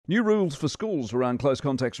New rules for schools around close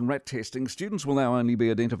contacts and rat testing. Students will now only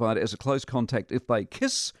be identified as a close contact if they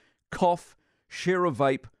kiss, cough, share a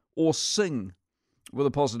vape or sing with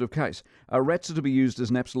a positive case. Rats are to be used as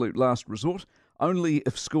an absolute last resort, only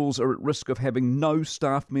if schools are at risk of having no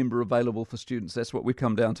staff member available for students. That's what we've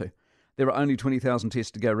come down to. There are only 20,000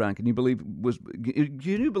 tests to go around. Can you believe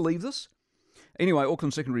this? Anyway,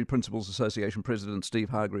 Auckland Secondary Principals Association President Steve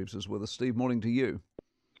Hargreaves is with us. Steve, morning to you.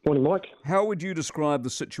 Morning, Mike. How would you describe the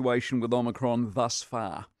situation with Omicron thus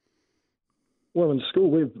far? Well, in school,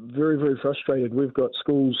 we're very, very frustrated. We've got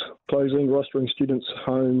schools closing, rostering students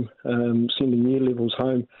home, sending year levels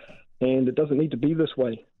home, and it doesn't need to be this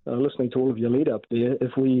way. Listening to all of your lead up there,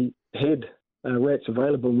 if we had rats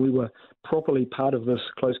available and we were properly part of this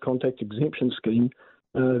close contact exemption scheme,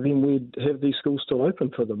 then we'd have these schools still open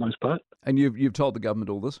for the most part. And you've told the government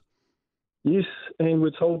all this? Yes, and we're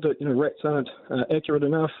told that rats aren't accurate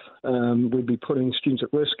enough. We'd be putting students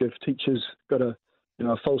at risk if teachers got a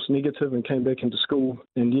false negative and came back into school,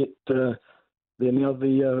 and yet they're now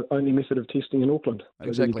the only method of testing in Auckland.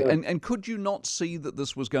 Exactly. And could you not see that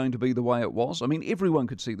this was going to be the way it was? I mean, everyone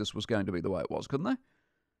could see this was going to be the way it was, couldn't they?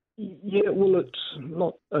 Yeah, well, it's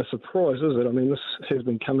not a surprise, is it? I mean, this has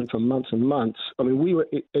been coming for months and months. I mean, we were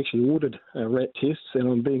actually ordered rat tests, and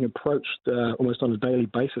I'm being approached almost on a daily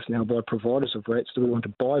basis now by providers of rats. Do we want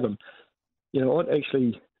to buy them?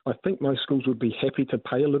 I think most schools would be happy to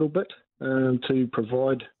pay a little bit to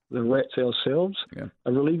provide the rats ourselves. Yeah.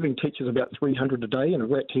 Relieving teachers about $300 a day, and a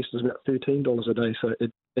rat test is about $13 a day, so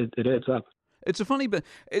it adds up. It's a funny bit.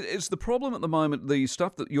 It's the problem at the moment. The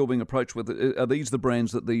stuff that you're being approached with, are these the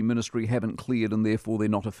brands that the ministry haven't cleared and therefore they're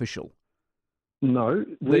not official? No.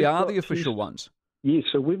 They are the official ones? Yes,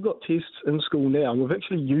 so we've got tests in school now, and we've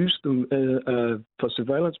actually used them for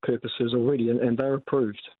surveillance purposes already, and they're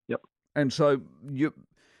approved. Yep. And so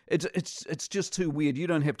it's just too weird. You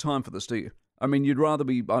don't have time for this, do you? I mean, you'd rather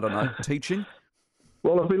be, I don't know, teaching?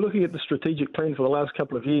 Well, I've been looking at the strategic plan for the last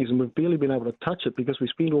couple of years, and we've barely been able to touch it because we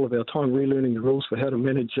spend all of our time relearning the rules for how to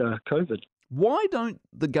manage COVID. Why don't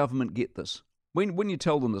the government get this? When you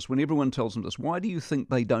tell them this, when everyone tells them this, why do you think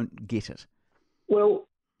they don't get it? Well,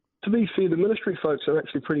 to be fair, the ministry folks are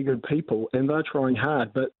actually pretty good people, and they're trying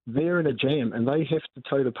hard, but they're in a jam, and they have to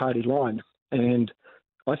toe the party line. And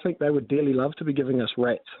I think they would dearly love to be giving us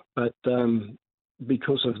rats, but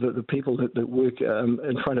because of the people that work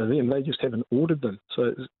in front of them, they just haven't ordered them.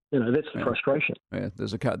 So, that's the frustration. Yeah,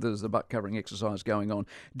 there's the butt-covering exercise going on.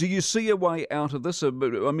 Do you see a way out of this? I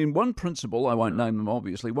mean, one principal, I won't name them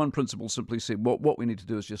obviously, one principal simply said, what we need to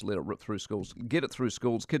do is just let it rip through schools. Get it through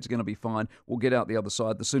schools, kids are going to be fine, we'll get out the other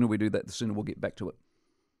side. The sooner we do that, the sooner we'll get back to it.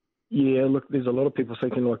 Yeah, look, there's a lot of people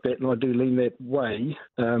thinking like that, and I do lean that way.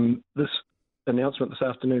 This announcement this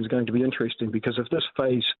afternoon is going to be interesting because if this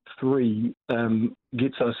phase 3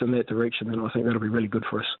 gets us in that direction, then I think that'll be really good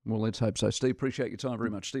for us. Well, let's hope so. Steve, appreciate your time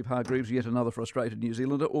very much. Steve Hargreaves, yet another frustrated New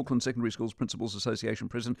Zealander, Auckland Secondary Schools Principals Association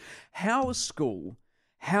President. How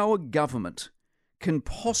a government can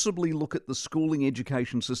possibly look at the schooling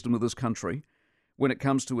education system of this country when it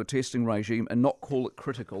comes to a testing regime and not call it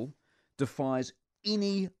critical defies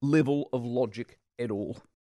any level of logic at all.